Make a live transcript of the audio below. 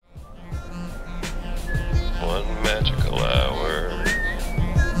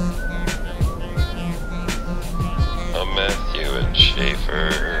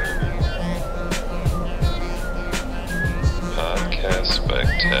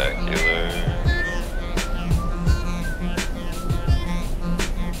Spectacular.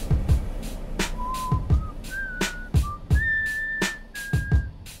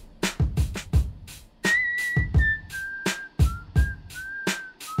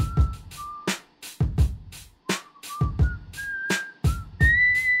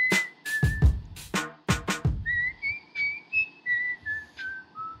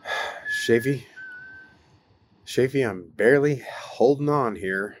 Shafee, I'm barely holding on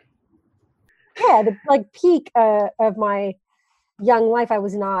here. Yeah, the peak of my young life, I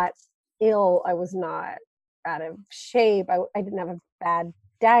was not ill. I was not out of shape. I didn't have a bad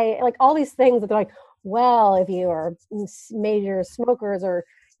diet. Like all these things that they're like, well, if you are major smokers or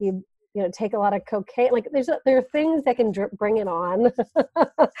you take a lot of cocaine, like there are things that can bring it on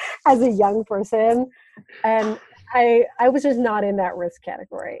as a young person, and I was just not in that risk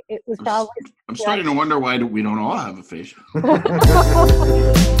category. It was probably. I'm starting to wonder why we don't all have aphasia.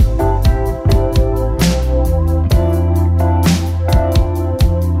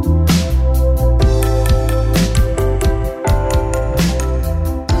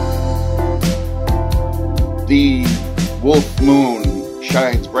 The wolf moon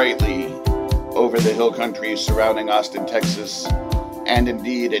shines brightly over the hill country surrounding Austin, Texas, and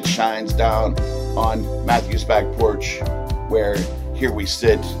indeed it shines down on Matthew's back porch, where here we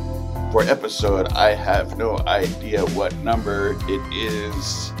sit for episode, I have no idea what number it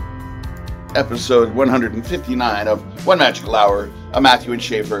is, episode 159 of One Magical Hour, a Matthew and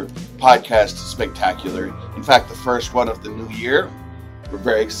Schaefer podcast spectacular. In fact, the first one of the new year. We're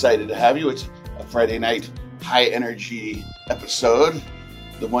very excited to have you. It's a Friday night high energy episode,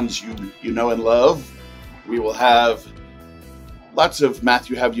 the ones you know and love. We will have lots of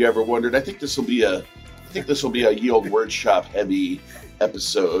Matthew Have You Ever Wondered. I think this will be a Yield Word Shop heavy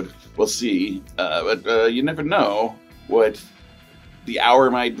episode. We'll see, but you never know what the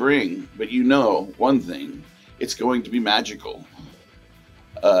hour might bring. But you know one thing, it's going to be magical,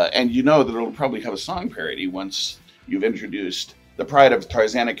 and you know that it'll probably have a song parody once you've introduced the pride of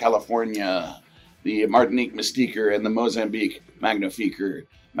Tarzana, California, the Martinique Mystiquer, and the Mozambique Magnifiquer,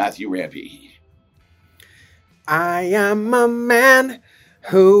 Matthew Rampy. I am a man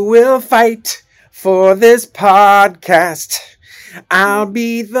who will fight for this podcast. I'll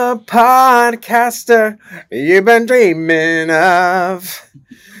be the podcaster you've been dreaming of.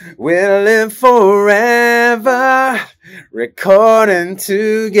 We'll live forever, recording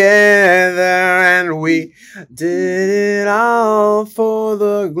together, and we did it all for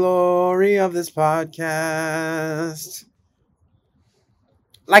the glory of this podcast.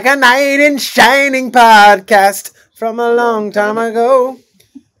 Like a knight in shining podcast from a long time ago.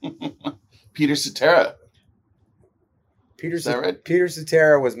 Peter Cetera. Is that right? Peter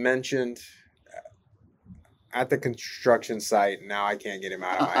Cetera was mentioned at the construction site. Now I can't get him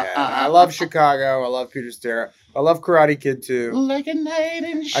out of my head. I love Chicago. I love Peter Cetera. I love Karate Kid too. Like a knight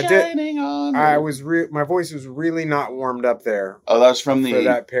in shining on. My voice was really not warmed up there. Oh, that was from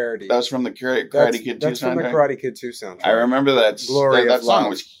that parody. That was from the Karate Kid 2 That's from the Karate Kid 2 soundtrack. I remember that. Glory that song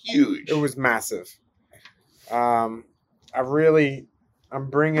Love. was huge. It was massive. I'm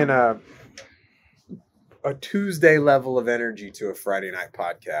bringing a Tuesday level of energy to a Friday night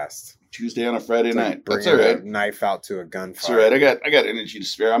podcast. Tuesday on a Friday night. That's all right. A knife out to a gunfight. That's all right. I got energy to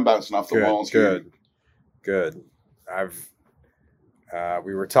spare. I'm bouncing off the walls here. Good.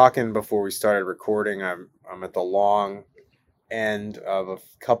 We were talking before we started recording. I'm at the long end of a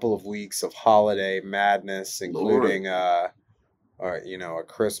couple of weeks of holiday madness, including a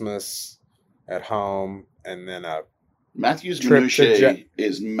Christmas at home, and then a Matthew's minutiae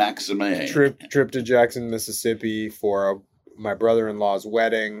is maxime. Trip to Jackson, Mississippi for my brother-in-law's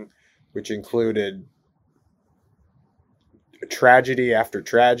wedding, which included tragedy after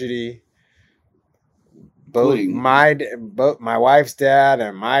tragedy. Both my wife's dad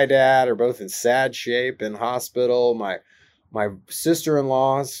and my dad are both in sad shape in hospital. My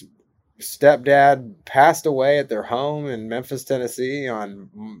sister-in-law's stepdad passed away at their home in Memphis, Tennessee on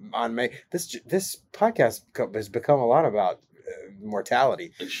May. This podcast has become a lot about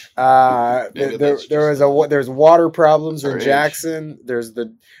mortality. There's water problems in Jackson. There's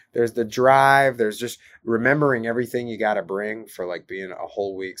the drive. There's just remembering everything you got to bring for like being a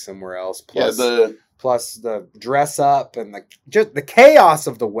whole week somewhere else. Plus the dress up and the chaos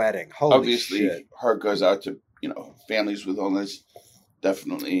of the wedding. Holy Obviously, shit. Heart goes out to families with illness.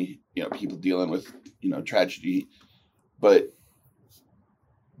 Definitely, people dealing with tragedy, but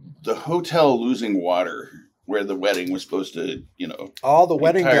the hotel losing water where the wedding was supposed to, all the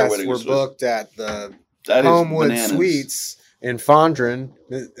wedding guests were booked at the Homewood Suites, in Fondren.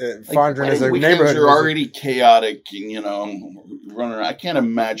 Fondren is a neighborhood. Are already chaotic, and running around. I can't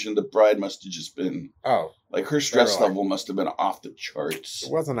imagine the bride must have just been. Oh, like her stress level must have been off the charts.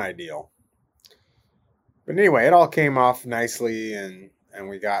 It wasn't ideal, but anyway, it all came off nicely, and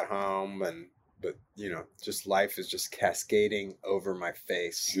we got home, but just life is just cascading over my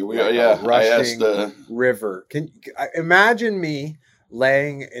face. Here we are, yeah. Rushing river. Imagine me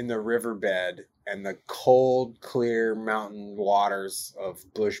laying in the riverbed and the cold, clear mountain waters of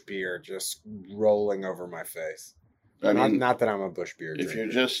Busch Beer just rolling over my face. Not that I'm a Busch Beer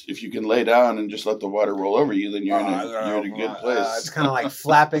drinker. If you can lay down and just let the water roll over you, then you're in a good place. It's kind of like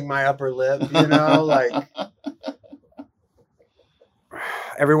flapping my upper lip, like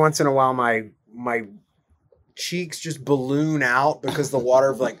every once in a while my cheeks just balloon out because the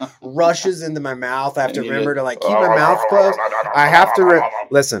water rushes into my mouth. I have to remember to keep my mouth closed. I have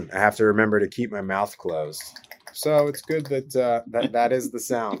to remember to keep my mouth closed. So it's good that is the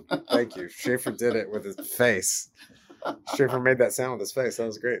sound. Thank you. Schaefer did it with his face. Schaefer made that sound with his face. That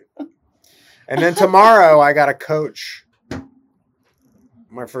was great. And then tomorrow I got to coach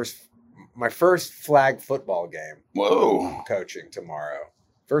my first flag football game. Whoa. I'm coaching tomorrow.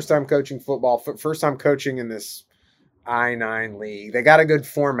 First time coaching football. First time coaching in this I-9 league. They got a good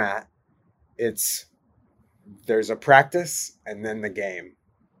format. There's a practice and then the game.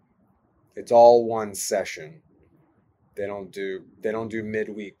 It's all one session. They don't do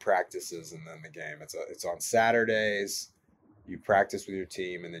midweek practices and then the game. It's on Saturdays. You practice with your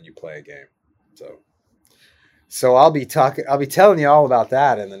team and then you play a game. So I'll be telling you all about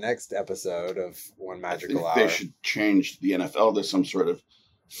that in the next episode of One Magical Hour. They should change the NFL to some sort of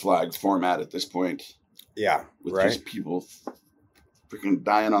flag format at this point. Yeah, with just people freaking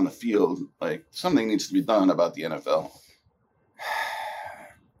dying on the field. Like, something needs to be done about the NFL.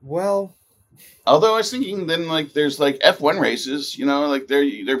 Well, although I was thinking then, there's F1 races,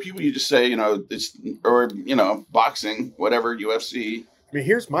 there are people you just say, boxing, whatever, UFC. I mean,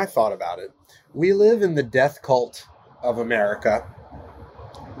 here's my thought about it. We live in the death cult of America.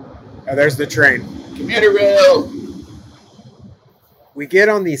 Oh, there's the train. Commuter rail. We get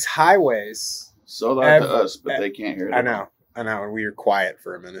on these highways. So loud to us, but they can't hear it. I know. And we were quiet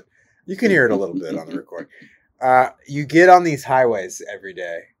for a minute. You can hear it a little bit on the recording. You get on these highways every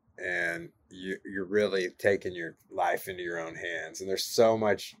day, and you're really taking your life into your own hands. And there's so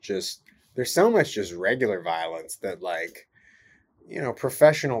much just regular violence that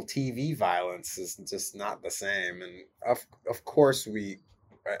professional TV violence is just not the same. And of course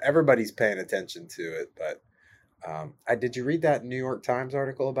everybody's paying attention to it, but did you read that New York Times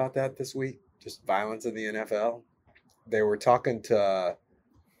article about that this week? Just violence in the NFL. They were talking to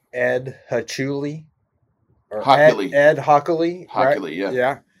Ed Hockley. Ed Hockley. Hockley, right?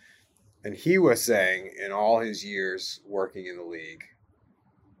 Yeah. And he was saying in all his years working in the league,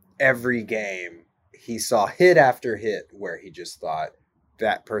 every game he saw hit after hit where he just thought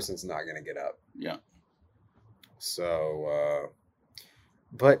that person's not going to get up. Yeah. So,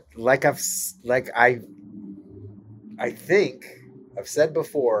 but I think I've said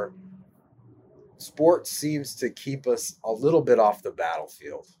before, sports seems to keep us a little bit off the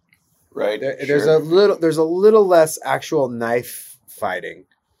battlefield. Right. There's a little less actual knife fighting.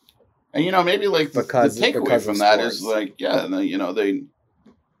 And maybe the takeaway from that is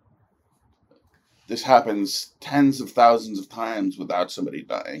this happens tens of thousands of times without somebody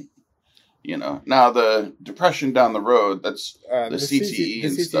dying. Now the depression down the road, that's the CTE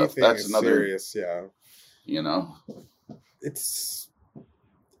and stuff. That's another serious, yeah.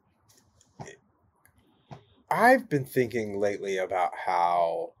 I've been thinking lately about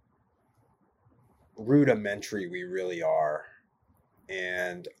how rudimentary we really are,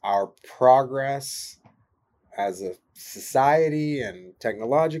 and our progress as a society and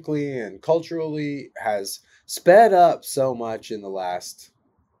technologically and culturally has sped up so much in the last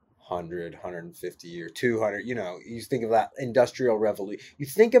 100, 150 years, 200, you think of that industrial revolution. You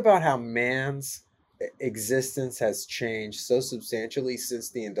think about how man's existence has changed so substantially since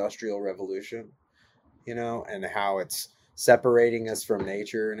the Industrial Revolution, and how it's separating us from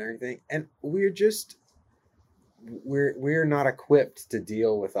nature and everything. And we're not equipped to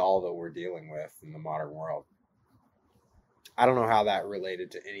deal with all that we're dealing with in the modern world. I don't know how that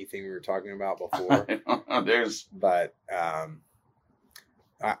related to anything we were talking about before. But I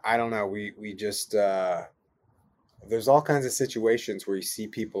don't know. We just there's all kinds of situations where you see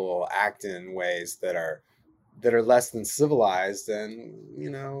people act in ways that are less than civilized, and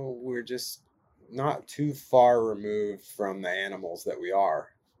we're just not too far removed from the animals that we are.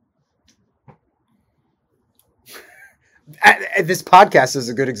 This podcast is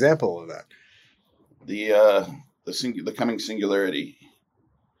a good example of that. The the coming singularity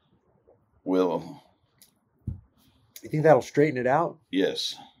will. You think that'll straighten it out?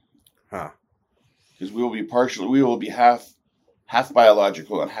 Yes. Huh. Because we will be half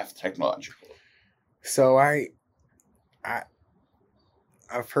biological and half technological. So I've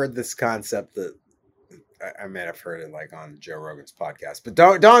heard this concept that I may have heard it like on Joe Rogan's podcast, but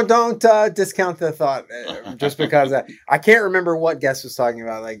don't discount the thought just because I can't remember what guest was talking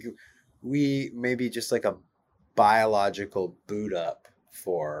about. Like we maybe just like a biological boot up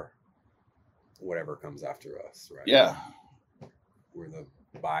for whatever comes after us, right? Yeah. We're the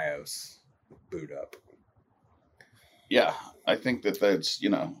BIOS boot up. Yeah, I think that's,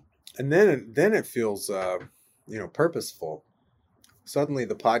 And then it feels, purposeful. Suddenly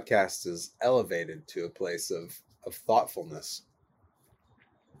the podcast is elevated to a place of thoughtfulness.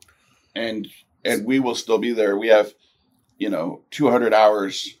 And we will still be there. We have, 200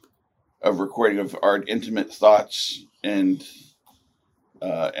 hours of recording of our intimate thoughts and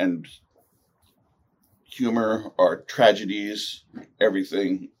humor, our tragedies,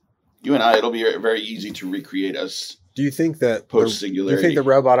 everything. You and I, it'll be very easy to recreate us. Do you think that post-singularity? Do you think the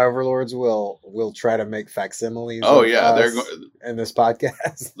robot overlords will try to make facsimiles? Oh yeah, they're in this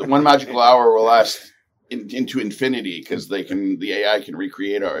podcast. The 1 magical hour will last into infinity because the AI can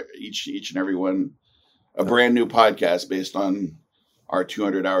recreate each and every one a brand new podcast based on our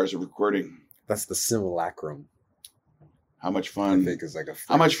 200 hours of recording. That's the simulacrum. How much fun? I think is like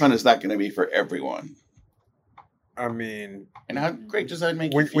how much fun is that going to be for everyone? I mean, and how great does that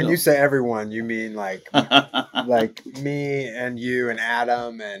make you feel? When you say everyone, you mean like like me and you and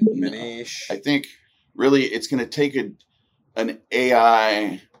Adam and Manish? I think really it's going to take an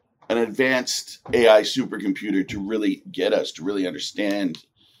advanced AI supercomputer to really get us to really understand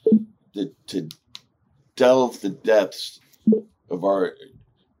to delve the depths of our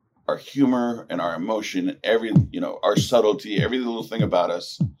humor and our emotion, our subtlety, every little thing about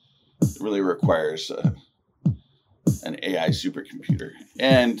us really requires an AI supercomputer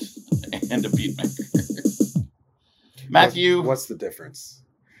and a beat maker. Matthew, what's the difference?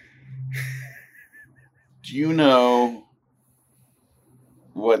 Do you know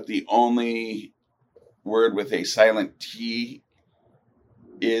what the only word with a silent T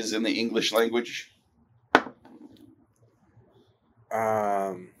is in the English language?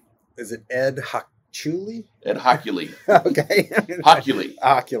 Is it Ed Hoculi? Ed Hoculi. Okay. Hoculi.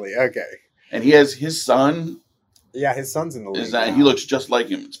 Hoculi, okay. And he has his son. Yeah, his son's in the league. He looks just like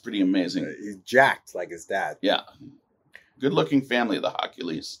him. It's pretty amazing. He's jacked like his dad. Yeah. Good looking family, the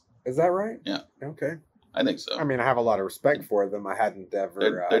Hoculis. Is that right? Yeah. Okay. I think so. I mean, I have a lot of respect for them. I hadn't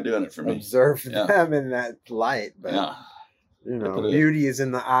ever they're doing it for me. Observed them in that light, but beauty is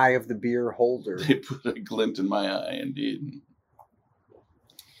in the eye of the beer holder. They put a glint in my eye, indeed.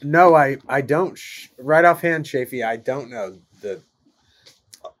 No, I don't. Right offhand, Chafee, I don't know the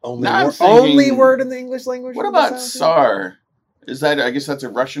only word in the English language. What about Tsar? Is that? I guess that's a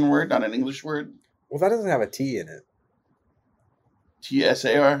Russian word, not an English word. Well, that doesn't have a T in it.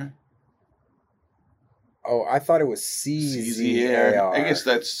 TSAR. Oh, I thought it was CZAR. I guess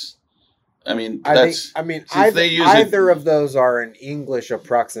that's. I mean, either of those are an English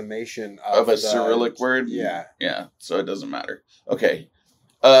approximation of a Cyrillic word. Yeah, yeah. So it doesn't matter. Okay.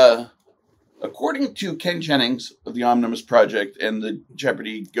 According to Ken Jennings of the Omnibus Project and the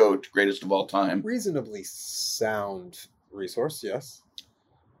Jeopardy GOAT, greatest of all time, reasonably sound resource, yes.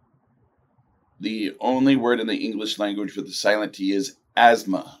 The only word in the English language with the silent T is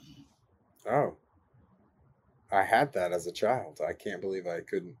asthma. Oh. I had that as a child. I can't believe I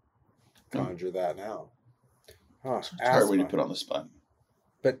couldn't conjure that now. Huh, it's hard when you put on the spot.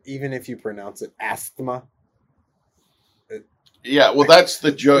 But even if you pronounce it asthma. Yeah, well, that's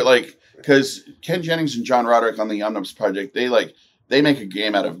the joke. Like, because Ken Jennings and John Roderick on the Omnibus Project, they make a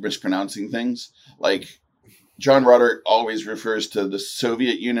game out of mispronouncing things. Like, John Roderick always refers to the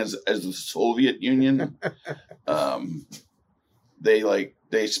Soviet Union as the Soviet Union.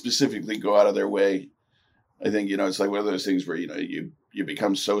 They specifically go out of their way. I think, it's like one of those things where, you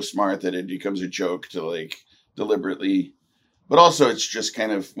become so smart that it becomes a joke to deliberately, but also it's just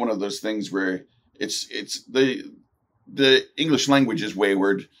kind of one of those things where it's the English language is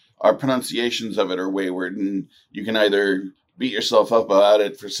wayward. Our pronunciations of it are wayward, and you can either beat yourself up about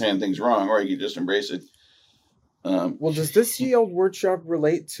it for saying things wrong, or you can just embrace it. Well, does this Ye Old Workshop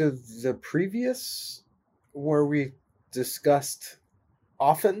relate to the previous where we discussed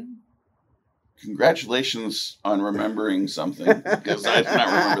often? Congratulations on remembering something, because I did not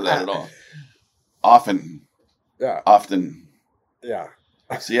remember that at all. Often. Yeah. Often. Yeah.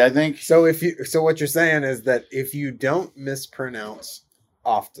 See, I think so. So what you're saying is that if you don't mispronounce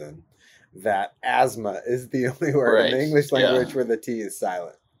often, that asthma is the only word in the English language where the T is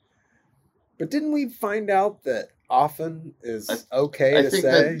silent. But didn't we find out that often is okay to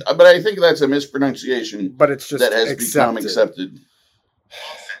say? But I think that's a mispronunciation. But it's just that has become accepted.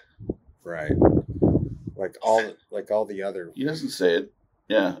 Right. Like all the other. He doesn't say it.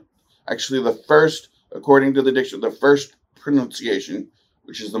 Yeah. Actually, according to the dictionary, the first pronunciation,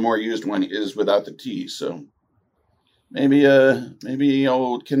 which is the more used one, is without the T. So maybe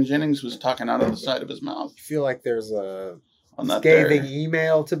old Ken Jennings was talking out of the side of his mouth. You feel like there's a scathing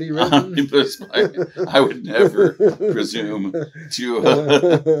email to be written? I would never presume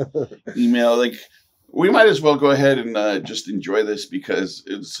to email. Like, we might as well go ahead and just enjoy this, because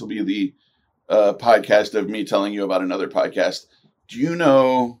this will be the podcast of me telling you about another podcast. Do you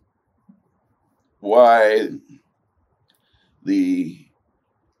know why the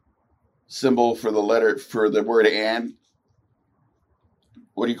symbol for the word "and"?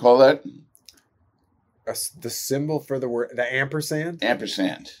 What do you call that? The symbol for the word, the ampersand?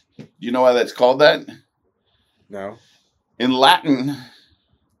 Ampersand. Do you know why that's called that? No. In Latin,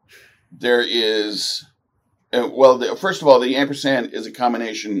 there is, first of all, the ampersand is a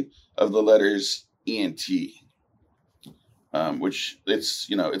combination of the letters E and T, which it's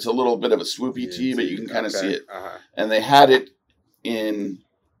a little bit of a swoopy T, but you can kind of see it. Uh-huh. And they had it in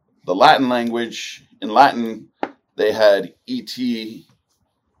the Latin language. In Latin, they had ET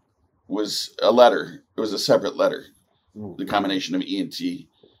was a letter. It was a separate letter, the combination of E and T.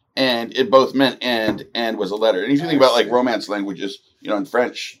 And it both meant and was a letter. And if you think about like Romance languages, in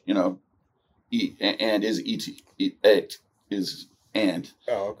French, E and is ET, it is and.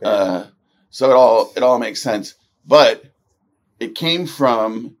 Oh, okay. So it all makes sense. But it came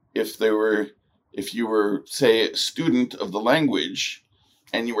from if you were, say, a student of the language,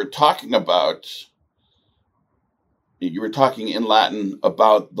 and you were talking in Latin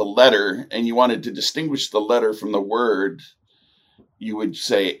about the letter, and you wanted to distinguish the letter from the word, you would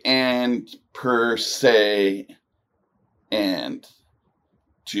say and, per se, and.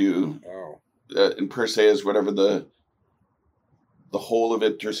 And per se is whatever the whole of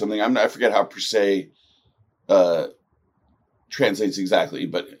it or something. I forget how per se translates exactly,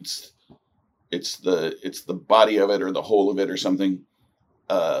 but it's the body of it or the whole of it or something.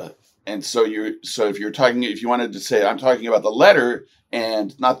 And so if you wanted to say I'm talking about the letter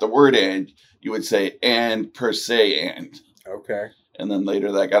and not the word and, you would say and per se and. Okay. And then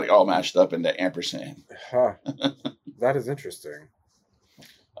later that got all mashed up into ampersand. Huh. That is interesting.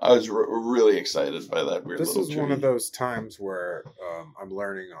 I was really excited by that weird little This is one of those times where I'm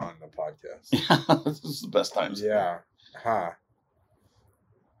learning on the podcast. Yeah, this is the best times. Yeah. Huh.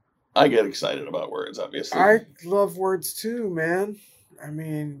 I get excited about words, obviously. I love words too, man. I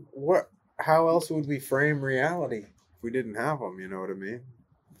mean, how else would we frame reality if we didn't have them? You know what I mean?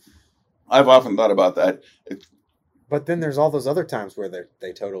 I've often thought about that. But then there's all those other times where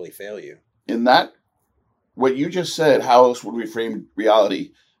they totally fail you. In that, what you just said, how else would we frame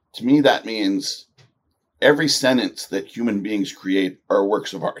reality? To me, that means every sentence that human beings create are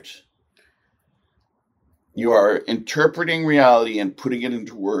works of art. You are interpreting reality and putting it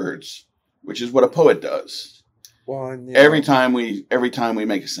into words, which is what a poet does. Well, and, every time we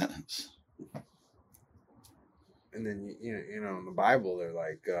make a sentence. And then in the Bible, they're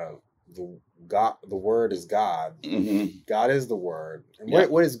like the word is God. Mm-hmm. God is the word. And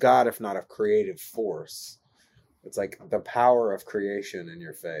what is God if not a creative force? It's like the power of creation in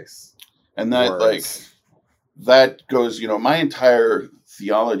your face. And that that goes, my entire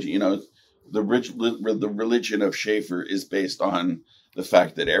theology, the religion of Schaeffer is based on the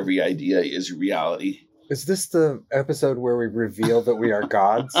fact that every idea is reality. Is this the episode where we reveal that we are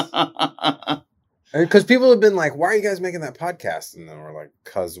gods? Because people have been like, why are you guys making that podcast? And then we're like,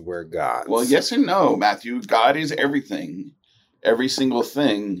 because we're gods. Well, yes and no, Matthew. God is everything. Every single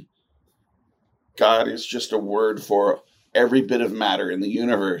thing. God is just a word for every bit of matter in the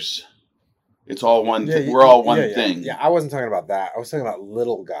universe. It's all one thing. We're all one thing. Yeah, I wasn't talking about that. I was talking about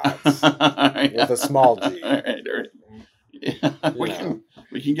little gods with a small g. All right. Yeah,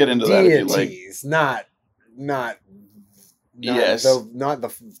 we can get into that if you like. Deities, not yes, not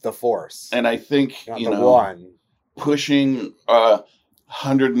the force. And I think not the one pushing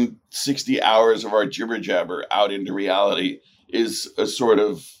 160 hours of our jibber jabber out into reality is a sort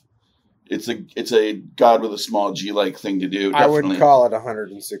of. It's a God with a small G like thing to do. Definitely. I would call it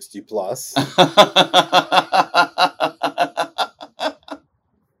 160 plus.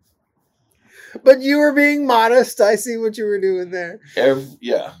 But you were being modest. I see what you were doing there.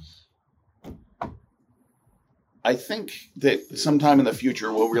 Yeah. I think that sometime in the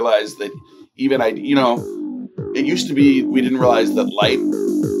future we'll realize that even it used to be we didn't realize that light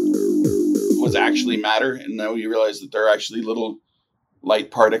was actually matter, and now you realize that there are actually little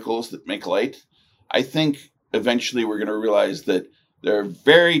light particles that make light. I think eventually we're going to realize that there are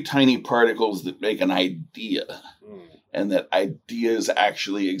very tiny particles that make an idea, and that ideas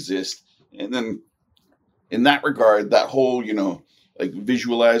actually exist. And then in that regard, that whole, like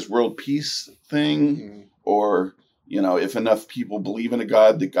visualize world peace thing, or, if enough people believe in a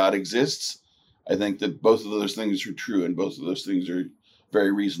God, that God exists, I think that both of those things are true, and both of those things are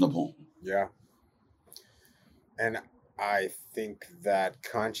very reasonable. Yeah. And I think that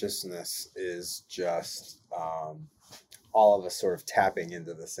consciousness is just all of us sort of tapping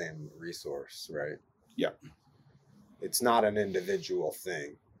into the same resource, right? Yeah. It's not an individual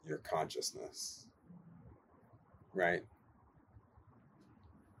thing, your consciousness, right?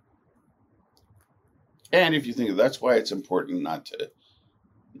 And if you think that's why it's important not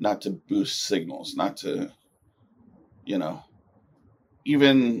to boost signals, not to,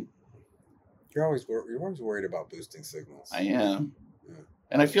 even. You're always worried about boosting signals. I am. Yeah.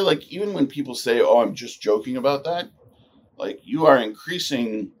 And I feel like even when people say, "Oh, I'm just joking about that," like you are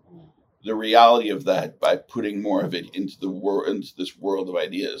increasing the reality of that by putting more of it into this world of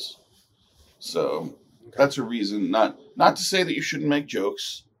ideas. So that's a reason not to say that you shouldn't make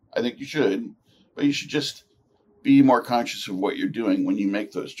jokes. I think you should, but you should just be more conscious of what you're doing when you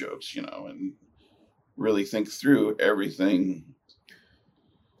make those jokes, and really think through everything.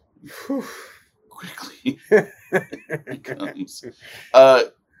 Quickly becomes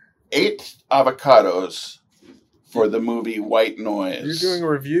 8 avocados for the movie White Noise. You're doing a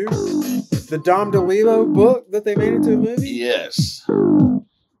review? The Dom DeLillo book that they made into a movie? Yes.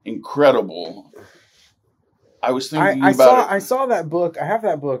 Incredible. I was thinking I saw that book. I have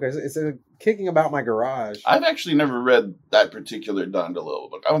that book. It's kicking about my garage. I've actually never read that particular Don DeLillo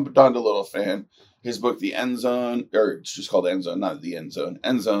book. I'm a Don DeLillo fan. His book, The End Zone, or it's just called End Zone, not The End Zone.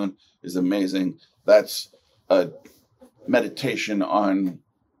 End Zone is amazing. That's a meditation on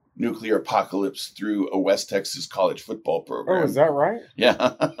nuclear apocalypse through a West Texas college football program. Oh, is that right? Yeah.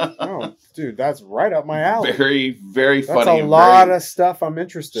 Oh, dude, that's right up my alley. Very, very funny. That's a lot of stuff I'm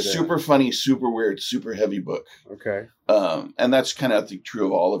interested in. Super funny, super weird, super heavy book. Okay. And that's kind of, I think, true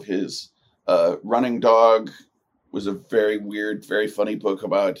of all of his. Running Dog was a very weird, very funny book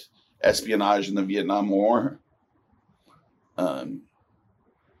about espionage in the Vietnam War.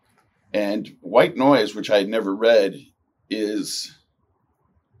 And White Noise, which I had never read, is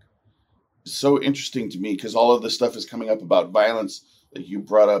so interesting to me because all of this stuff is coming up about violence. Like you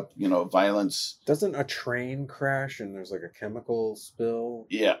brought up, violence. Doesn't a train crash and there's like a chemical spill?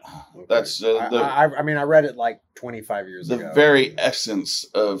 Yeah. Okay. That's I mean, I read it like 25 years ago. The very essence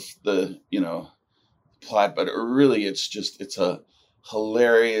of the, plot, but really it's a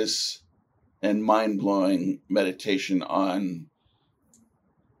hilarious and mind-blowing meditation on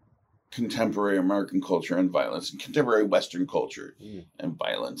contemporary American culture and violence, and contemporary Western culture and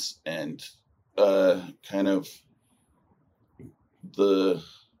violence, and kind of the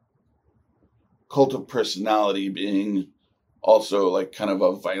cult of personality being also like kind of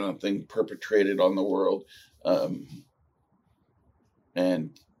a violent thing perpetrated on the world.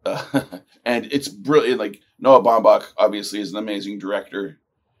 And it's brilliant. Like Noah Baumbach obviously is an amazing director.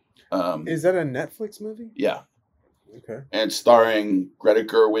 Is that a Netflix movie? Yeah. Okay. And starring Greta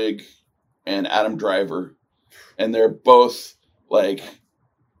Gerwig and Adam Driver. And they're both like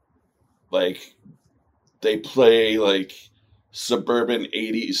they play like suburban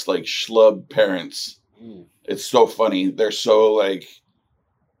 80s like schlub parents. It's so funny. They're so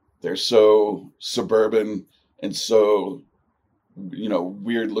suburban and so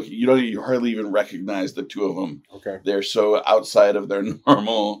weird looking. You hardly even recognize the two of them. Okay. They're so outside of their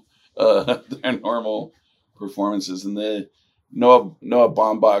normal performances, and the Noah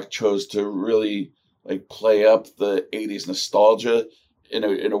Baumbach chose to really like play up the 80s nostalgia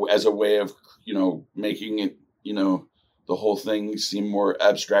as a way of making it the whole thing seem more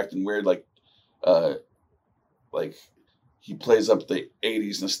abstract and weird. Like he plays up the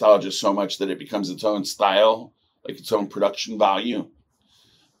 80s nostalgia so much that it becomes its own style, like its own production value.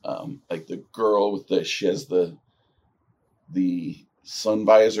 Like the girl she has the sun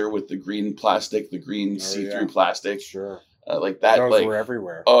visor with the green plastic, the green see-through plastic. Sure. Like that. Those were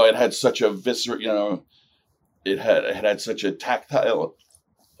everywhere. Oh, it had such a visceral, it had such a tactile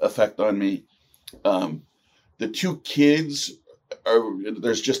effect on me. The two kids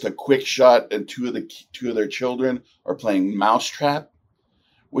there's just a quick shot, and two of their children are playing Mousetrap.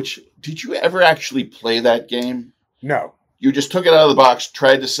 Which, did you ever actually play that game? No. You just took it out of the box,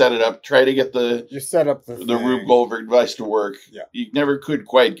 tried to set it up, tried to get you set up the Rube Goldberg device to work. Yeah. You never could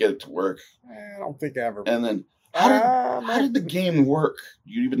quite get it to work. I don't think I ever. And then, how did the game work?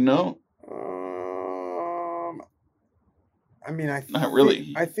 Do you even know? I mean, not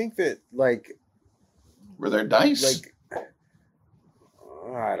really. I think that like were there dice? Like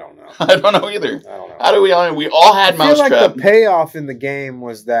I don't know. I don't know either. I don't know. How do we all had Mousetrap? I feel like the payoff in the game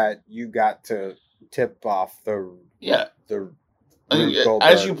was that you got to tip off the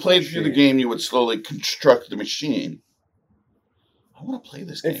as you played through the game, you would slowly construct the machine. I want to play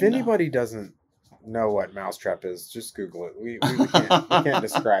this game. If anybody doesn't know what Mousetrap is, just Google it. We can't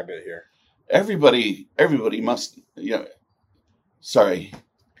describe it here. Everybody must, sorry.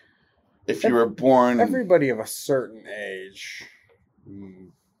 If you were born... Everybody of a certain age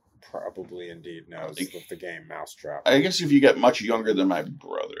probably indeed knows of the game Mousetrap. I guess if you get much younger than my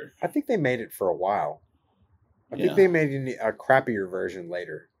brother. I think they made it for a while. I think they made a crappier version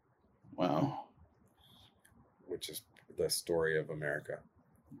later. Wow. Which is the story of America.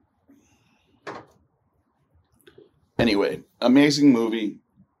 Anyway, amazing movie.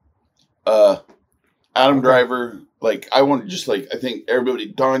 Adam Driver, I think everybody,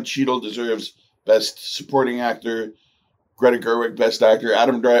 Don Cheadle deserves Best Supporting Actor, Greta Gerwig, Best Actor,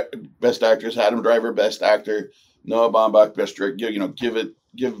 Best Actress, Adam Driver, Best Actor, Noah Baumbach, Best Director.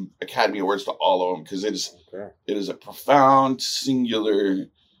 Give Academy Awards to all of them because it is a profound, singular,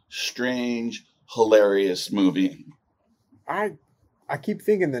 strange, hilarious movie. I keep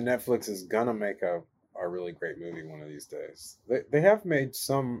thinking that Netflix is gonna make a really great movie one of these days. They have made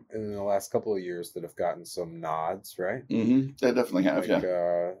some in the last couple of years that have gotten some nods, right? Mm-hmm. They definitely have,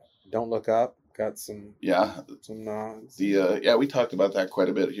 Don't Look Up got some nods. We talked about that quite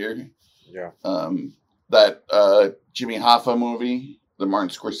a bit here. Yeah. That Jimmy Hoffa movie, the Martin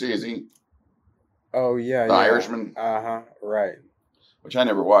Scorsese. Oh yeah, The Irishman. Right. Which I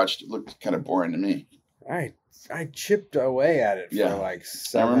never watched. It looked kind of boring to me. I chipped away at it for like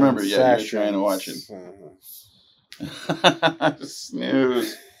 7 I remember, sessions. You were trying to watch it.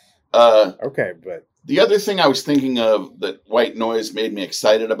 Snooze. Okay, but the other thing I was thinking of that White Noise made me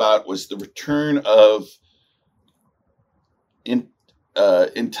excited about was the return of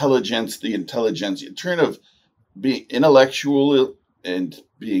intelligence, the return of being intellectual and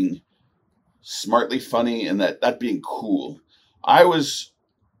being smartly funny, and that being cool.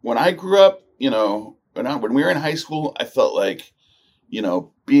 When I grew up, when we were in high school, I felt like,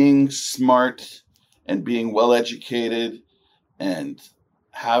 being smart and being well educated and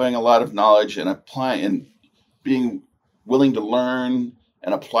having a lot of knowledge and applying and being willing to learn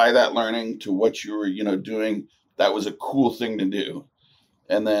and apply that learning to what you were, doing, that was a cool thing to do.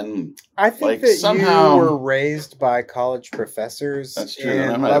 And then I think that somehow you were raised by college professors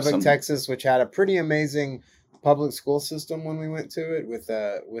in Lubbock, Texas, which had a pretty amazing public school system when we went to it with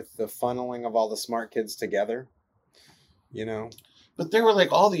the funneling of all the smart kids together, But there were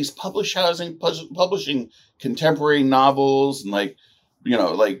all these publishing contemporary novels and like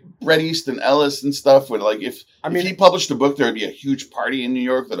Bret Easton Ellis and stuff. When if he published a book, there would be a huge party in New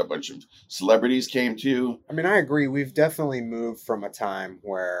York that a bunch of celebrities came to. I mean, I agree. We've definitely moved from a time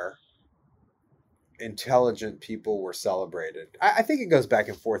where intelligent people were celebrated. I think it goes back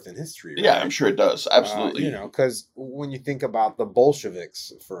and forth in history. Right? Yeah, I'm sure it does. Absolutely. Because when you think about the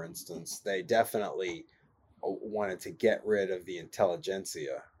Bolsheviks, for instance, they definitely wanted to get rid of the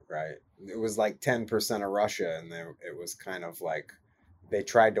intelligentsia, right? It was 10% of Russia, and it was kind of they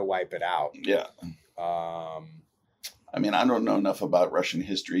tried to wipe it out. Yeah. I don't know enough about Russian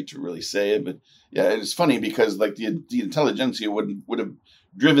history to really say it, but yeah, it's funny because the intelligentsia would have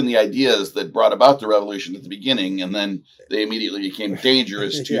driven the ideas that brought about the revolution at the beginning, and then they immediately became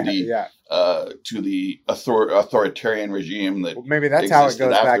dangerous to the authoritarian regime that maybe that's how it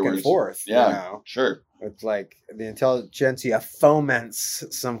goes afterwards. Back and forth. Yeah, sure. It's like the intelligentsia foments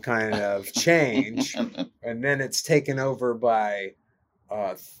some kind of change, and then it's taken over by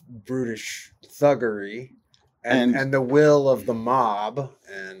brutish thuggery and the will of the mob,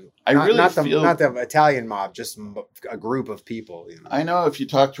 and not the Italian mob, just a group of people. I know if you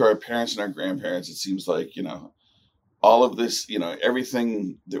talk to our parents and our grandparents, it seems like all of this,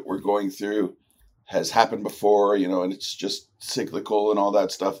 everything that we're going through has happened before, and it's just cyclical and all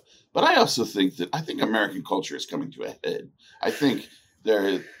that stuff. But I also think American culture is coming to a head. I think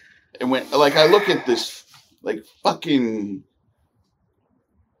and when I look at this fucking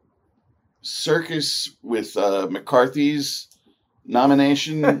circus with McCarthy's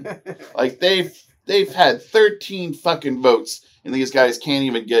nomination, they've had 13 fucking votes, and these guys can't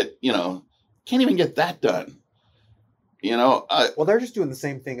even get that done. Well, they're just doing the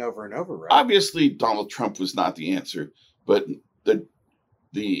same thing over and over, right? Obviously, Donald Trump was not the answer, but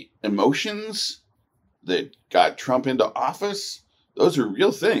the emotions that got Trump into office, those are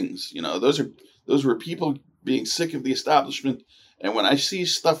real things. Those were people being sick of the establishment. And when I see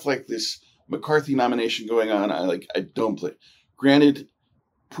stuff like this McCarthy nomination going on. I don't play. Granted,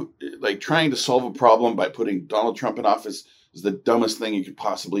 trying to solve a problem by putting Donald Trump in office is the dumbest thing you could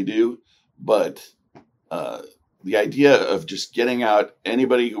possibly do. But the idea of just getting out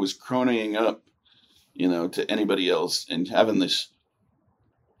anybody who was cronying up, to anybody else and having this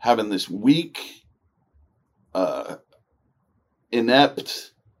weak,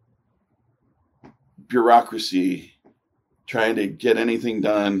 inept bureaucracy trying to get anything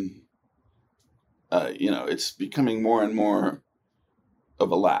done, it's becoming more and more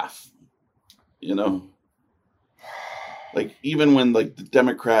of a laugh, like even when the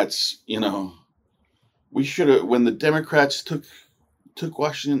Democrats, when the Democrats took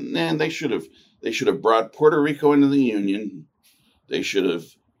Washington, man, they should have brought Puerto Rico into the Union. They should have,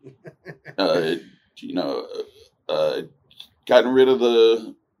 gotten rid of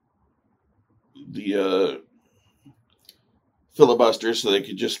the filibuster so they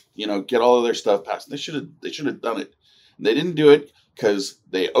could just, get all of their stuff passed. They should have done it. And they didn't do it because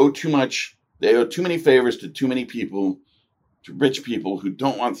they owe too much. They owe too many favors to too many people, to rich people who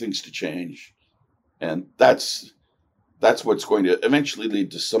don't want things to change. And that's what's going to eventually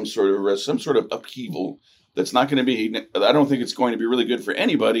lead to some sort of upheaval. That's not going to be. I don't think it's going to be really good for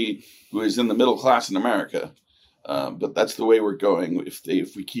anybody who is in the middle class in America. But that's the way we're going.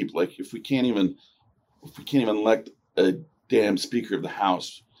 If we can't even elect a damn Speaker of the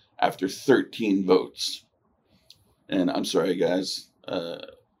House after 13 votes. And I'm sorry, guys. I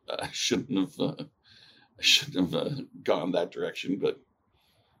shouldn't have gone that direction, but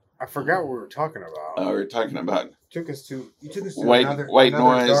I forgot what we were talking about. We were talking about you took us to white another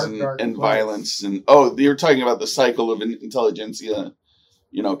noise dark and place. violence, and you were talking about the cycle of intelligentsia,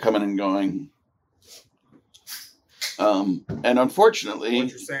 coming and going. And unfortunately, what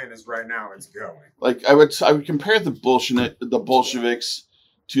you're saying is right now it's going. Like I would compare the Bolsheviks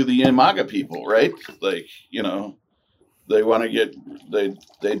to the MAGA people, right? Like, they want to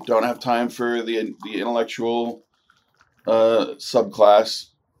they don't have time for the intellectual subclass,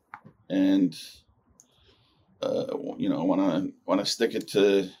 and want to stick it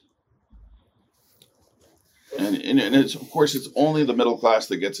to, and it's, of course, it's only the middle class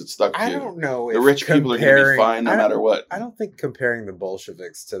that gets it stuck to. I don't know. The rich people are going to be fine no matter what. I don't think comparing the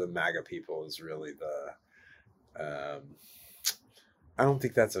Bolsheviks to the MAGA people is really the. I don't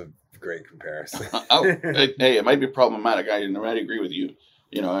think that's a great comparison. Hey, it might be problematic. I might agree with you.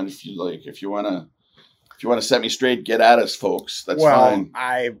 And if you want to set me straight, get at us, folks. That's fine.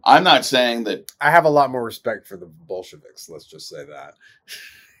 I'm not saying that. I have a lot more respect for the Bolsheviks. Let's just say that.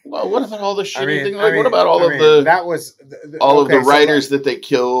 Well, what about all the shitty things? What about all of the writers that they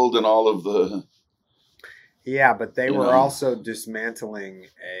killed and all of the? Yeah, but they were also dismantling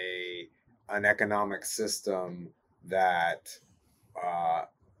an economic system that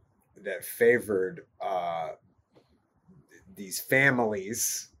favored these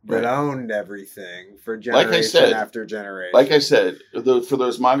families that owned everything for generation after generation. Like I said, for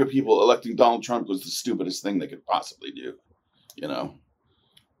those MAGA people, electing Donald Trump was the stupidest thing they could possibly do.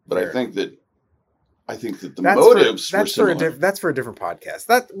 But I think that the motives were similar. That's for a different podcast.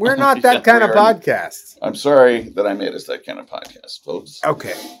 We're not that kind of podcast. I'm sorry that I made us that kind of podcast, folks.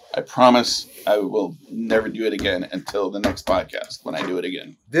 Okay. I promise I will never do it again until the next podcast when I do it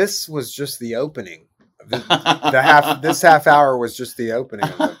again. This was just the opening. This half hour was just the opening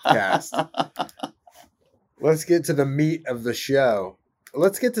of the cast. Let's get to the meat of the show.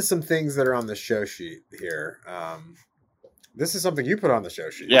 Let's get to some things that are on the show sheet here. This is something you put on the show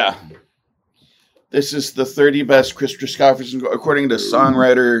sheet. Yeah. This is the 30 best Kris Kristofferson, according to the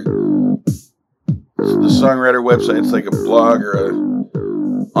songwriter website. It's like a blog or a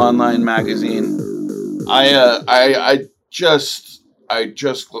online magazine. I just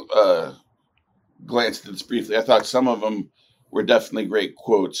glanced at this briefly. I thought some of them were definitely great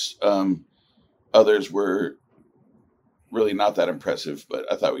quotes. Others were really not that impressive, but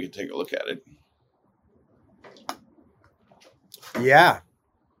I thought we could take a look at it. Yeah.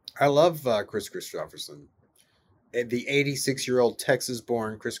 I love Kris Kristofferson. The 86-year-old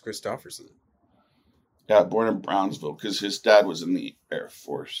Texas-born Kris Kristofferson. Yeah, born in Brownsville, because his dad was in the Air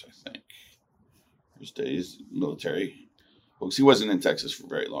Force, I think. His dad's military. Well, because he wasn't in Texas for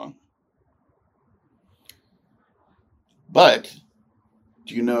very long. But,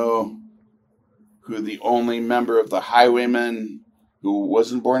 do you know who the only member of the Highwaymen who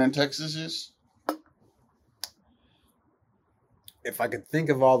wasn't born in Texas is? If I could think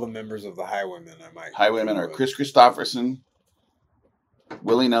of all the members of the Highwaymen, I might. Highwaymen are Kris Kristofferson,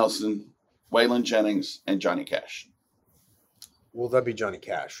 Willie Nelson, Waylon Jennings, and Johnny Cash. Well, that'd be Johnny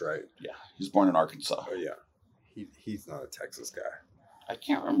Cash, right? Yeah, he's born in Arkansas. Oh, yeah. He's not a Texas guy. I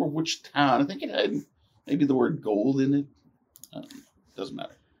can't remember which town. I think it had maybe the word gold in it. Doesn't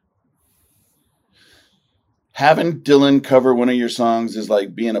matter. Having Dylan cover one of your songs is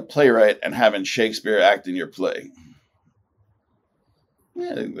like being a playwright and having Shakespeare act in your play.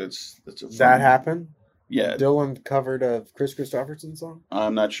 Yeah, I think that's a fun That happened? Yeah. Dylan covered a Chris Christopherson song?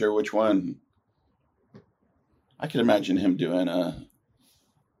 I'm not sure which one. I can imagine him doing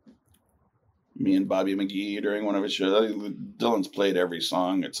Me and Bobby McGee during one of his shows. I think Dylan's played every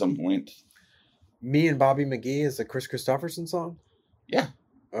song at some point. Me and Bobby McGee is a Chris Christopherson song? Yeah.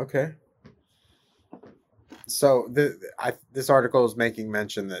 Okay. So this article is making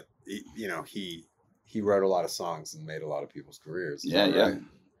mention that he wrote a lot of songs and made a lot of people's careers. Yeah, right?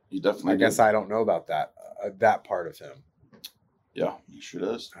 He definitely. I guess I don't know about that part of him. Yeah, he sure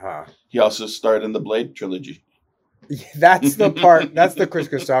does. Huh. He also starred in the Blade trilogy. That's the part. That's the Chris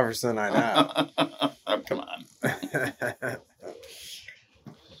Christopherson I know. Oh, come on.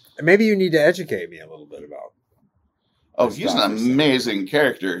 Maybe you need to educate me a little bit about. Oh, he's an amazing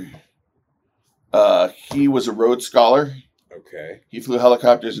character. He was a Rhodes Scholar. Okay. He flew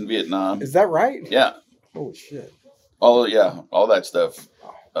helicopters in Vietnam. Is that right? Yeah. Holy shit. All that stuff.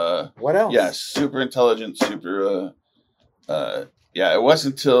 What else? Yeah, super intelligent, super. It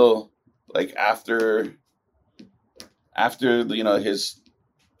wasn't until like after his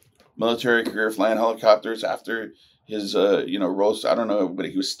military career flying helicopters, after his Rhodes, I don't know, but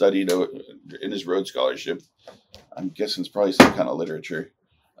he was studied in his Rhodes Scholarship. I'm guessing it's probably some kind of literature.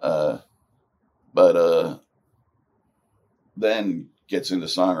 But then gets into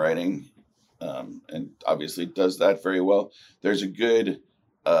songwriting, and obviously does that very well. There's a good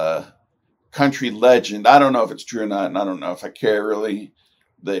country legend. I don't know if it's true or not, and I don't know if I care really,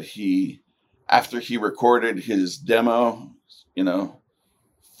 that after he recorded his demo,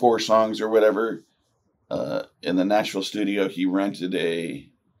 4 songs or whatever, in the Nashville studio, he rented a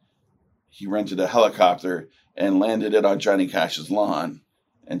helicopter and landed it on Johnny Cash's lawn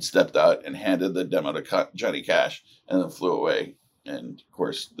and stepped out and handed the demo to Johnny Cash and then flew away. And of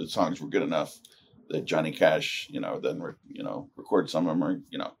course the songs were good enough that Johnny Cash, then recorded some of them or,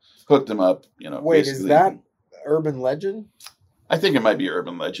 hooked them up, Wait, is that urban legend? I think it might be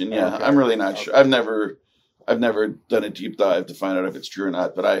urban legend. Yeah. Okay. I'm really not sure. I've never done a deep dive to find out if it's true or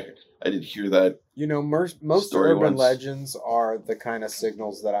not, but I did hear that. Most urban legends are the kind of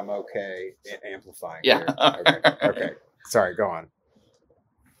signals that I'm okay amplifying. Yeah. Okay. Sorry, go on.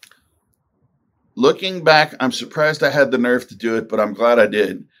 Looking back, I'm surprised I had the nerve to do it, but I'm glad I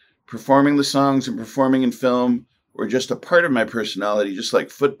did. Performing the songs and performing in film were just a part of my personality, just like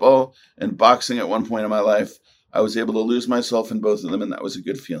football and boxing at one point in my life. I was able to lose myself in both of them, and that was a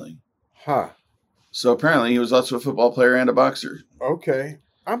good feeling. Huh. So apparently he was also a football player and a boxer. Okay.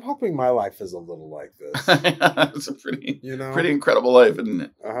 I'm hoping my life is a little like this. It's a pretty incredible life, isn't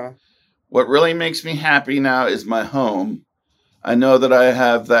it? Uh-huh. What really makes me happy now is my home. I know that I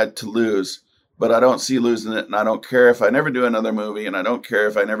have that to lose, but I don't see losing it, and I don't care if I never do another movie, and I don't care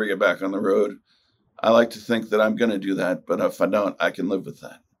if I never get back on the road. I like to think that I'm going to do that, but if I don't, I can live with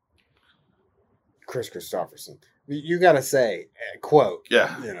that. Chris Christopherson. You got to say, quote.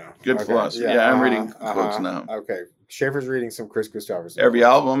 Yeah. Good philosophy. Yeah, I'm reading quotes now. Okay. Schaefer's reading some Chris Christopherson. Every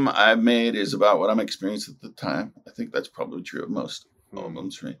album I've made is about what I'm experiencing at the time. I think that's probably true of most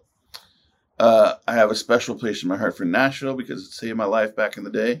albums, right? I have a special place in my heart for Nashville because it saved my life back in the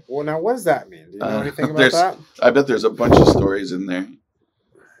day. Well, now what does that mean? Do you know anything about that? I bet there's a bunch of stories in there.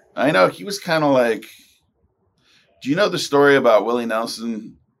 I know he was kind of like. Do you know the story about Willie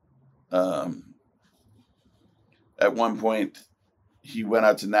Nelson? At one point, he went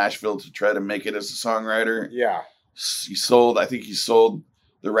out to Nashville to try to make it as a songwriter. Yeah. He sold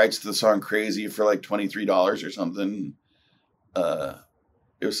the rights to the song Crazy for like $23 or something.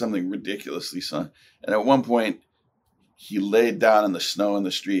 It was something ridiculously son. And at one point, he laid down in the snow in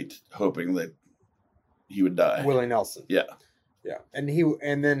the street, hoping that he would die. Willie Nelson. Yeah. Yeah. And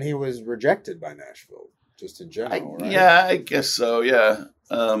then he was rejected by Nashville, just in general, right? Yeah, I guess so. Yeah.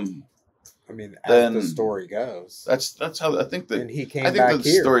 I mean, as the story goes. That's how I think that. And he came back here. I think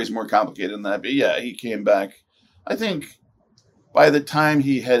the story's more complicated than that. But yeah, he came back. I think by the time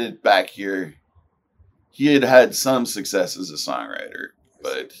he headed back here, he had some success as a songwriter.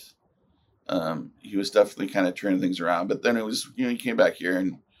 But he was definitely kind of turning things around. But then it was, he came back here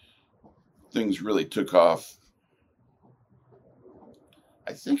and things really took off.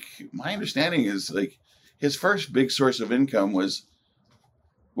 I think my understanding is like his first big source of income was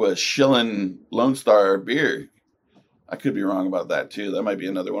Shillin' Lone Star beer. I could be wrong about that too. That might be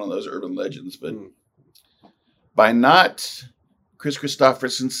another one of those urban legends. But by not, Chris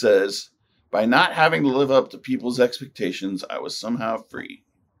Christopherson says, By not having to live up to people's expectations, I was somehow free.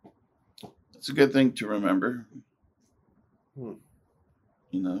 It's a good thing to remember. You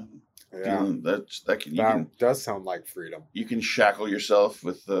know, that does sound like freedom. You can shackle yourself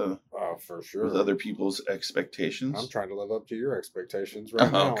with for sure, with other people's expectations. I'm trying to live up to your expectations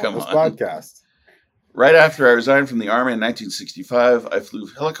right now on this podcast. Right after I resigned from the Army in 1965, I flew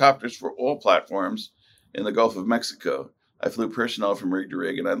helicopters for oil platforms in the Gulf of Mexico. I flew personnel from rig to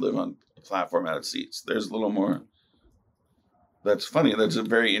rig, and I'd live on a platform out of seats. There's a little more. That's funny. That's a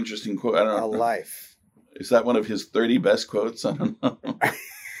very interesting quote. I don't know. A life. Is that one of his 30 best quotes? I don't know.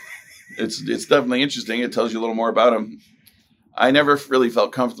 It's definitely interesting. It tells you a little more about him. I never really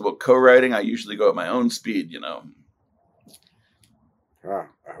felt comfortable co-writing. I usually go at my own speed, you know.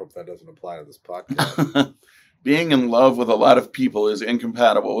 I hope that doesn't apply to this podcast. Being in love with a lot of people is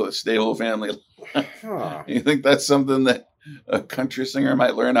incompatible with a stable family life. You think that's something that a country singer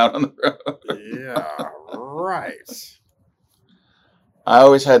might learn out on the road? Yeah, right. I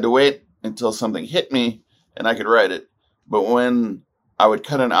always had to wait until something hit me and I could write it. But when I would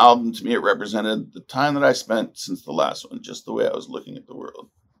cut an album, to me it represented the time that I spent since the last one, just the way I was looking at the world.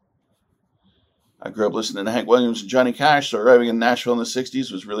 I grew up listening to Hank Williams and Johnny Cash, so arriving in Nashville in the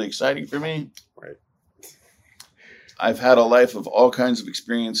 60s was really exciting for me. Right. I've had a life of all kinds of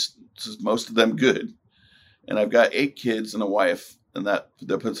experiences, most of them good. And I've got 8 kids and a wife, and that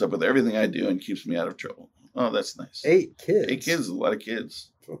puts up with everything I do and keeps me out of trouble. Oh, that's nice. 8 kids? 8 kids is a lot of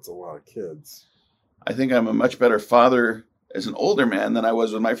kids. That's a lot of kids. I think I'm a much better father as an older man than I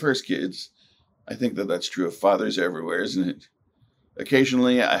was with my first kids. I think that's true of fathers everywhere, isn't it?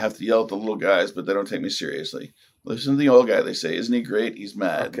 Occasionally, I have to yell at the little guys, but they don't take me seriously. Listen to the old guy, they say. Isn't he great? He's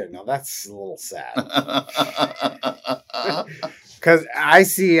mad. Okay, now that's a little sad. Because I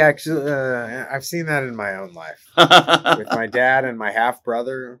see, actually, I've seen that in my own life. With my dad and my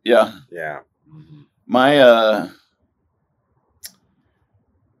half-brother. Yeah. Yeah. Mm-hmm.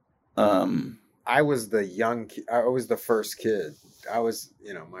 I was I was the first kid. I was,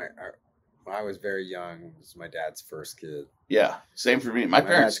 I was very young. It was my dad's first kid. Yeah, same for me. My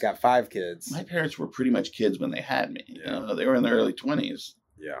parents got 5 kids. My parents were pretty much kids when they had me. Yeah. They were in their early 20s.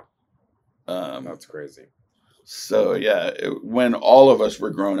 Yeah. That's crazy. So, yeah, when all of us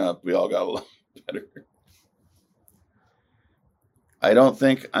were grown up, we all got a lot better. I don't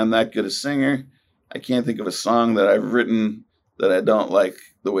think I'm that good a singer. I can't think of a song that I've written that I don't like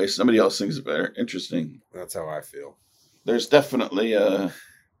the way somebody else sings it better. Interesting. That's how I feel. There's definitely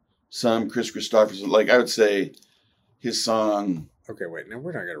some Chris Christopherson. Like, I would say his song. Okay, wait. Now,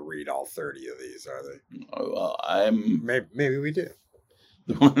 we're not going to read all 30 of these, are they? Oh, well, Maybe we do.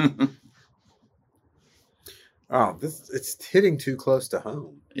 Oh, it's hitting too close to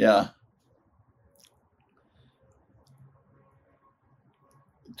home. Yeah.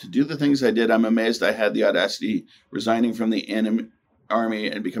 To do the things I did, I'm amazed I had the audacity, resigning from the Army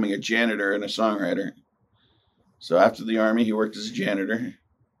and becoming a janitor and a songwriter. So after the Army, he worked as a janitor.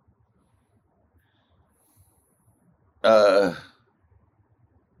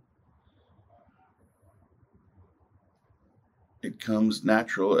 It comes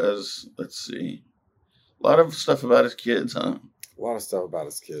natural as, let's see, a lot of stuff about his kids, huh? A lot of stuff about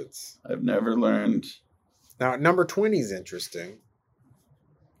his kids. I've never learned. Now, number 20 is interesting.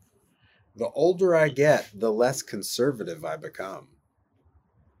 The older I get, the less conservative I become.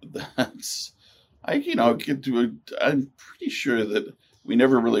 I'm pretty sure that we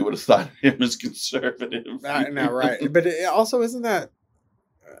never really would have thought of him as conservative. No, right. But it also, isn't that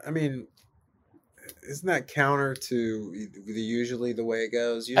counter to usually the way it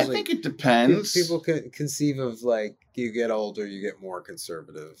goes? Usually, I think it depends. People conceive of, like, you get older, you get more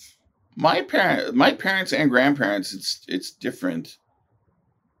conservative. My parents and grandparents, it's different.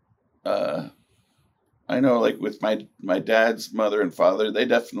 I know, like, with my dad's mother and father, they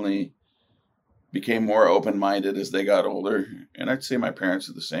definitely became more open-minded as they got older. And I'd say my parents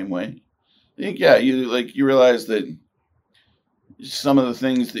are the same way. I think, yeah, you realize that some of the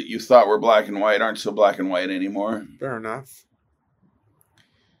things that you thought were black and white aren't so black and white anymore. Fair enough.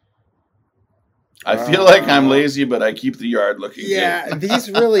 I feel like I'm lazy, but I keep the yard looking good. Yeah,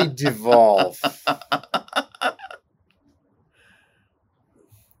 these really devolve.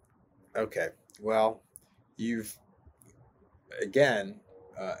 Okay, well, you've, again,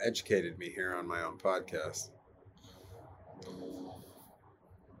 educated me here on my own podcast.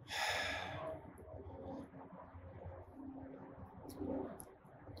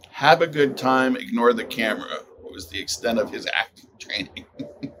 Have a good time, ignore the camera. Was the extent of his acting training.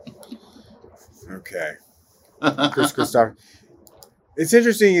 Okay. Chris Christopherson. It's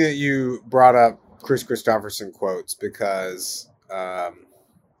interesting that you brought up Chris Christopherson quotes because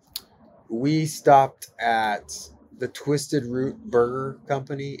we stopped at the Twisted Root Burger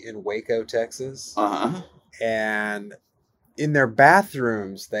Company in Waco, Texas. Uh-huh. And in their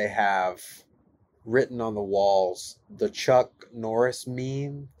bathrooms, they have written on the walls the Chuck Norris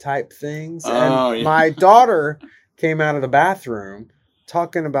meme type things. Oh, And yeah. my daughter came out of the bathroom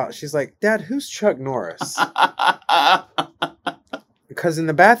talking about, she's like, Dad, who's Chuck Norris? Because in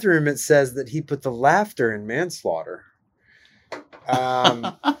the bathroom, it says that he put the laughter in manslaughter.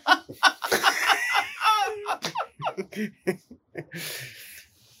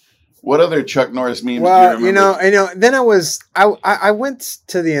 What other Chuck Norris memes Well, do you remember? then I went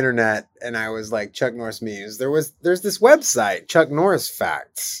to the internet and I was like, Chuck Norris memes. There's this website, Chuck Norris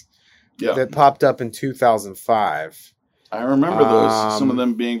Facts, Yeah. that popped up in 2005. I remember those, some of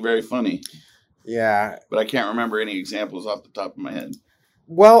them being very funny, Yeah. but I can't remember any examples off the top of my head.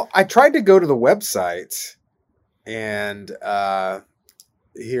 Well, I tried to go to the website and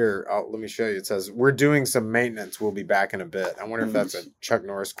here, let me show you. It says, we're doing some maintenance. We'll be back in a bit. I wonder if that's a Chuck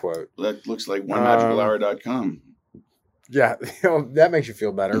Norris quote. That looks like onemagicalhour.com. Yeah, that makes you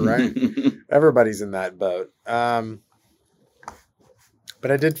feel better, right? Everybody's in that boat. But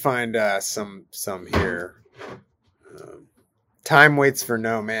I did find some here. Time waits for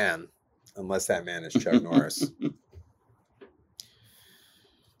no man, unless that man is Chuck Norris.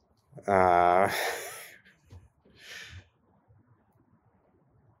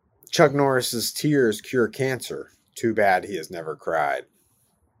 Chuck Norris's tears cure cancer. Too bad he has never cried.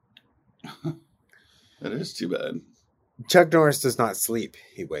 That is too bad. Chuck Norris does not sleep.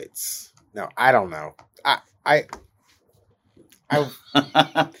 He waits. No, I don't know. I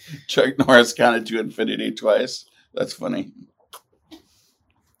Chuck Norris counted to infinity twice. That's funny.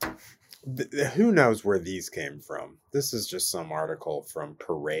 Who knows where these came from? This is just some article from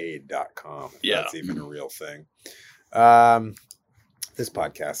parade.com. If Yeah. that's even a real thing. This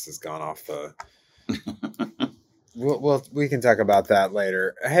podcast has gone off the... we can talk about that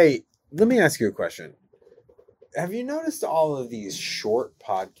later. Hey, let me ask you a question. Have you noticed all of these short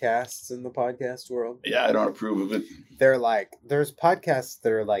podcasts in the podcast world? Yeah, I don't approve of it. They're like, there's podcasts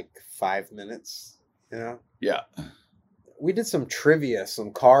that are like 5 minutes, you know? Yeah. We did some trivia,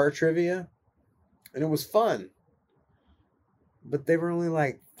 some car trivia, and it was fun. But they were only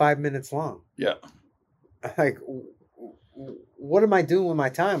like 5 minutes long. Yeah. Like, what am I doing with my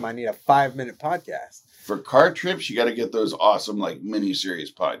time? I need a 5-minute podcast. For car trips, you got to get those awesome like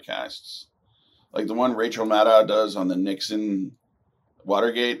mini-series podcasts. Like the one Rachel Maddow does on the Nixon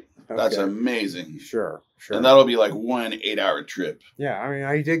Watergate. That's Okay. amazing. Sure. And that'll be like 1 8-hour trip. Yeah, I mean,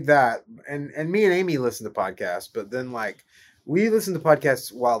 I dig that. And me and Amy listen to podcasts, but then like we listen to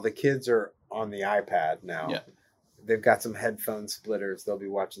podcasts while the kids are on the iPad now. Yeah. They've got some headphone splitters. They'll be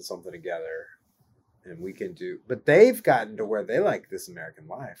watching something together. And we can do, but they've gotten to where they like This American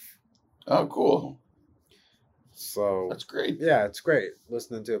Life. Oh, cool. So That's great. yeah, it's great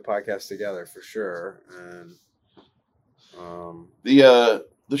listening to a podcast together for sure. And The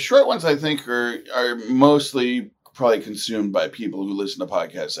short ones I think are mostly probably consumed by people who listen to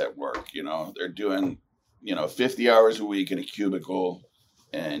podcasts at work. You know, they're doing 50 hours a week in a cubicle,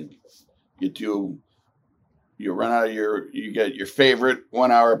 and you run out of you get your favorite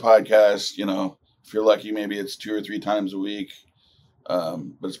 1 hour podcast. You know, if you're lucky, maybe it's 2 or 3 times a week, but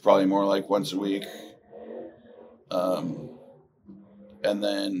it's probably more like once a week. And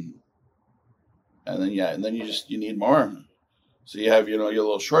then you need more. So you have, your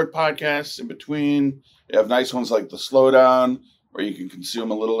little short podcasts in between. You have nice ones like the Slowdown, where you can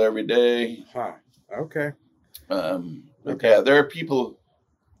consume a little every day. okay. But Okay. yeah, there are people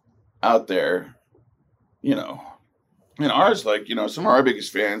out there, and ours, like, some of our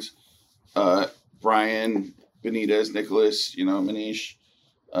biggest fans, Brian, Benitez, Nicholas, Manish,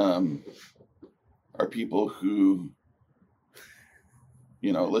 are people who,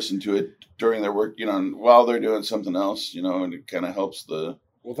 listen to it during their work, while they're doing something else, and it kind of helps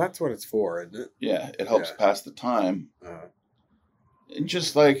Well, that's what it's for, isn't it? yeah, it helps Yeah. pass the time. And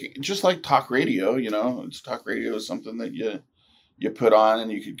just like talk radio, talk radio is something that you put on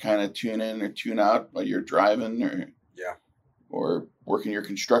and you could kind of tune in or tune out while you're driving or working your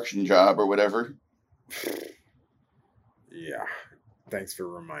construction job or whatever. Yeah. Thanks for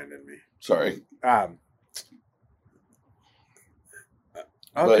reminding me. Sorry. Okay.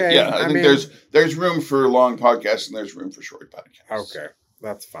 But yeah, I think there's room for long podcasts and there's room for short podcasts. Okay.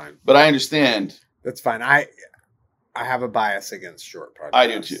 That's fine. But I understand. That's fine. I have a bias against short podcasts. I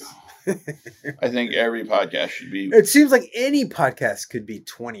do too. I think every podcast should be It seems like any podcast could be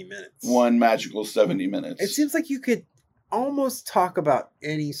 20 minutes. one magical 70 minutes. It seems like you could almost talk about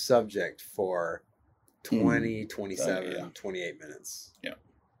any subject for 20, 27, yeah. 28 minutes. Yeah.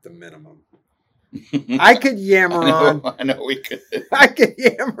 the minimum. I could yammer on. I know we could. I could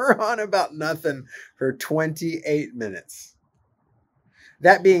yammer on about nothing for 28 minutes.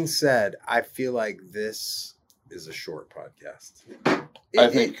 That being said, I feel like this is a short podcast. I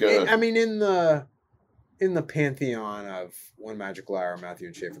think. I mean, in the pantheon of One Magical Hour, Matthew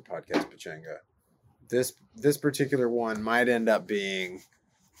and Schaefer podcast, Pachanga, this particular one might end up being,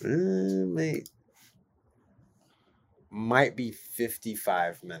 might be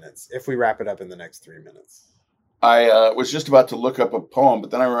 55 minutes if we wrap it up in the next 3 minutes. I was just about to look up a poem, but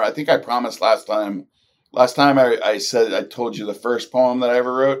then I think I promised last time. Last time I said I told you the first poem that I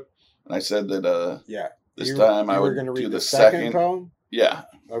ever wrote, and I said that this time I would do the second poem. Yeah.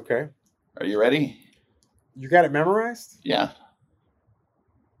 Okay. Are you ready? You got it memorized? Yeah.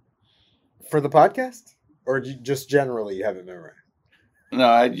 For the podcast, or just generally you have it memorized?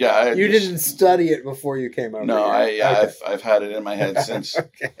 No, you didn't study it before you came over. No, okay. I've had it in my head since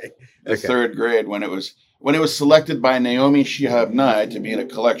okay. the third grade when it was selected by Naomi Shihab Nye to be in a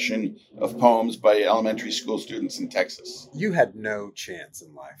collection of poems by elementary school students in Texas. You had no chance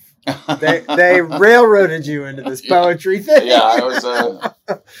in life. They railroaded you into this poetry thing. Yeah, I was.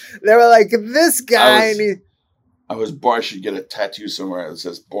 They were like, this guy. I was born. I should get a tattoo somewhere that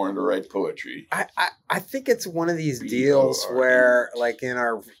says "Born to Write Poetry." I think it's one of these deals where, like in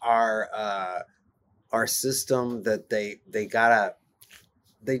our system, that they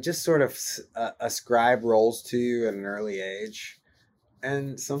just sort of ascribe roles to you at an early age,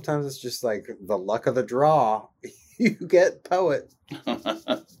 and sometimes it's just like the luck of the draw. You get poet.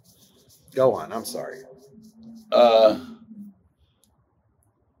 Go on. I'm sorry.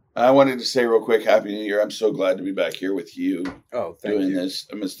 I wanted to say real quick, Happy New Year. I'm so glad to be back here with you. Oh, thank you. Doing this.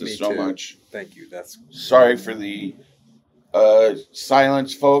 I missed this so much. Thank you. That's sorry for the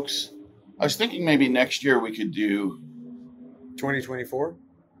silence, folks. I was thinking maybe next year we could do 2024?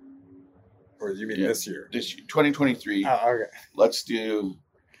 Or you mean this year? This 2023. Oh, okay. Let's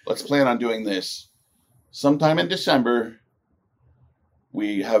plan on doing this. Sometime in December,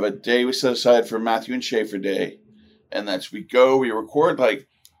 we have a day we set aside for Matthew and Schaefer Day. And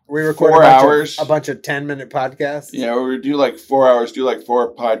we record 4 hours. A bunch of 10-minute podcasts. Yeah, we do 4 hours, do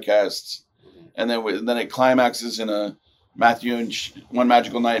 4 podcasts. And then it climaxes in a One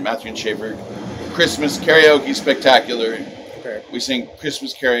Magical Night, Matthew and Schaefer Christmas karaoke spectacular. Okay. We sing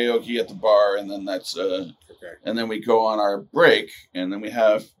Christmas karaoke at the bar, and then that's and then we go on our break, and then we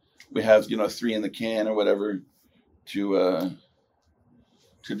have 3 in the can or whatever to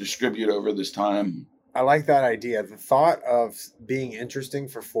distribute over this time. I like that idea. The thought of being interesting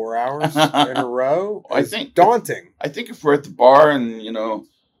for 4 hours in a row is daunting. I think if we're at the bar and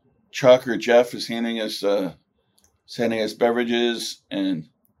Chuck or Jeff is handing us beverages, and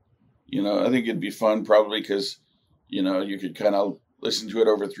I think it'd be fun probably because you could kind of listen to it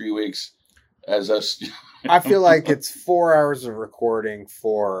over 3 weeks as us. I feel like it's 4 hours of recording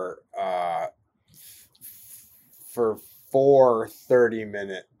for 4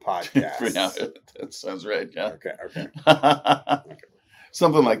 30-minute podcasts. Yeah, that sounds right. Yeah. Okay.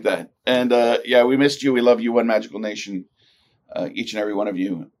 Something like that. And we missed you. We love you, One Magical Nation, each and every one of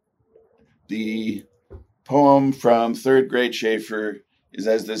you. The poem from third grade Schaefer is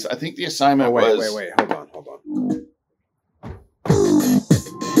as this. I think the assignment was. Wait. Hold on.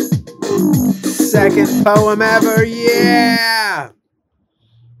 Second poem ever. Yeah.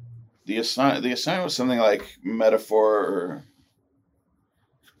 The assignment was something like metaphor, or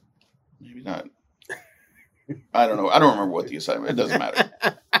maybe not. I don't know. I don't remember what the assignment. It doesn't matter.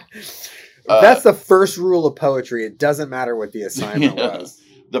 That's the first rule of poetry. It doesn't matter what the assignment was.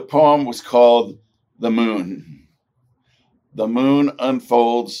 The poem was called "The Moon." The moon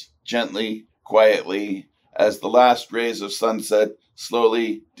unfolds gently, quietly, as the last rays of sunset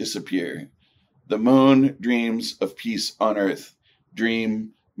slowly disappear. The moon dreams of peace on earth.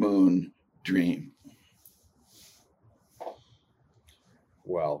 Dream, moon, dream.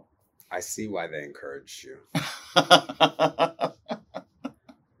 Well, I see why they encouraged you.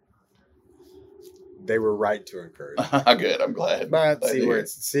 They were right to encourage you. Good, I'm glad. But see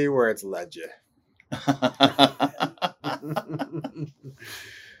where it's led you.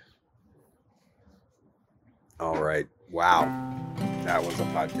 All right. Wow. That was a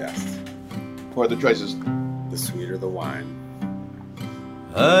podcast. Pour the choices. The sweeter the wine.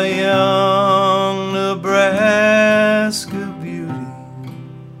 A young Nebraska beauty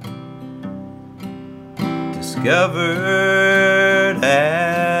discovered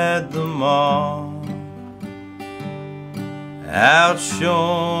at the mall,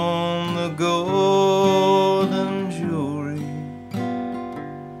 outshone the golden jewelry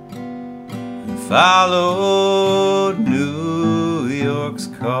and followed New York's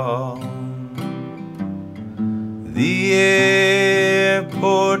call. The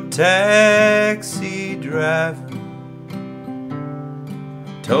airport taxi driver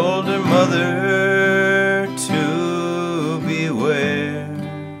told her mother to beware.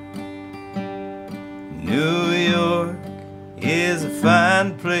 New York is a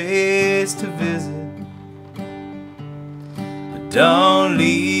fine place to visit, but don't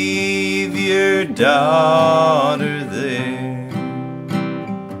leave your daughter there.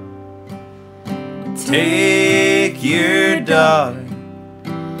 Take your daughter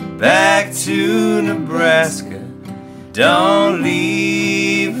back to Nebraska. Don't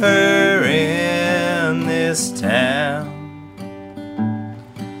leave her in this town.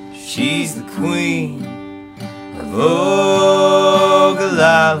 She's the queen of Ogallala,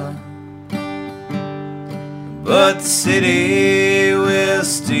 but the city will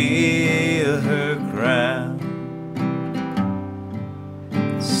steal her crown.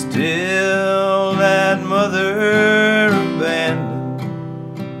 Still that mother abandoned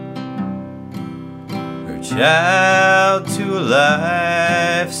her child to a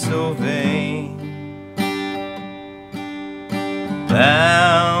life so vain,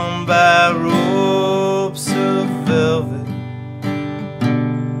 bound by ropes of velvet,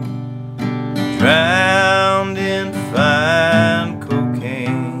 drowned in fine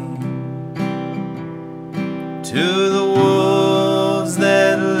cocaine. To the wolves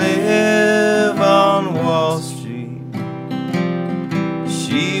that live on Wall Street,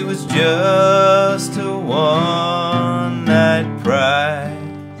 she was just a one-night prize.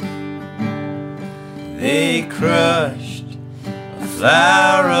 They crushed a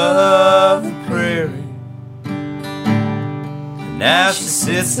flower of the prairie, and now she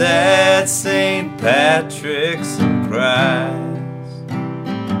sits at St. Patrick's and cries.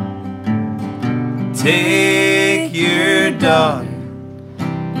 Take your daughter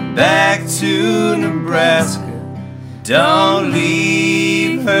back to Nebraska. Don't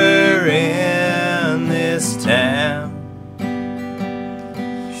leave her in this town.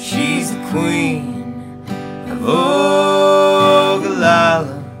 She's the queen of Ogallala,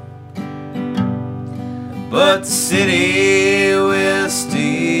 but the city will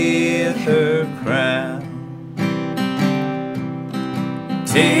steal her crown.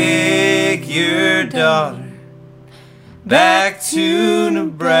 Take your daughter back to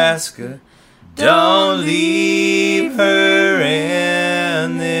Nebraska. Don't leave her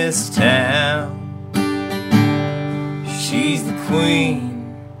in this town. She's the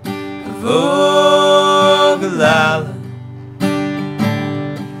queen of Ogallala,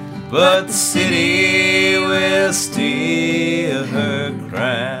 but the city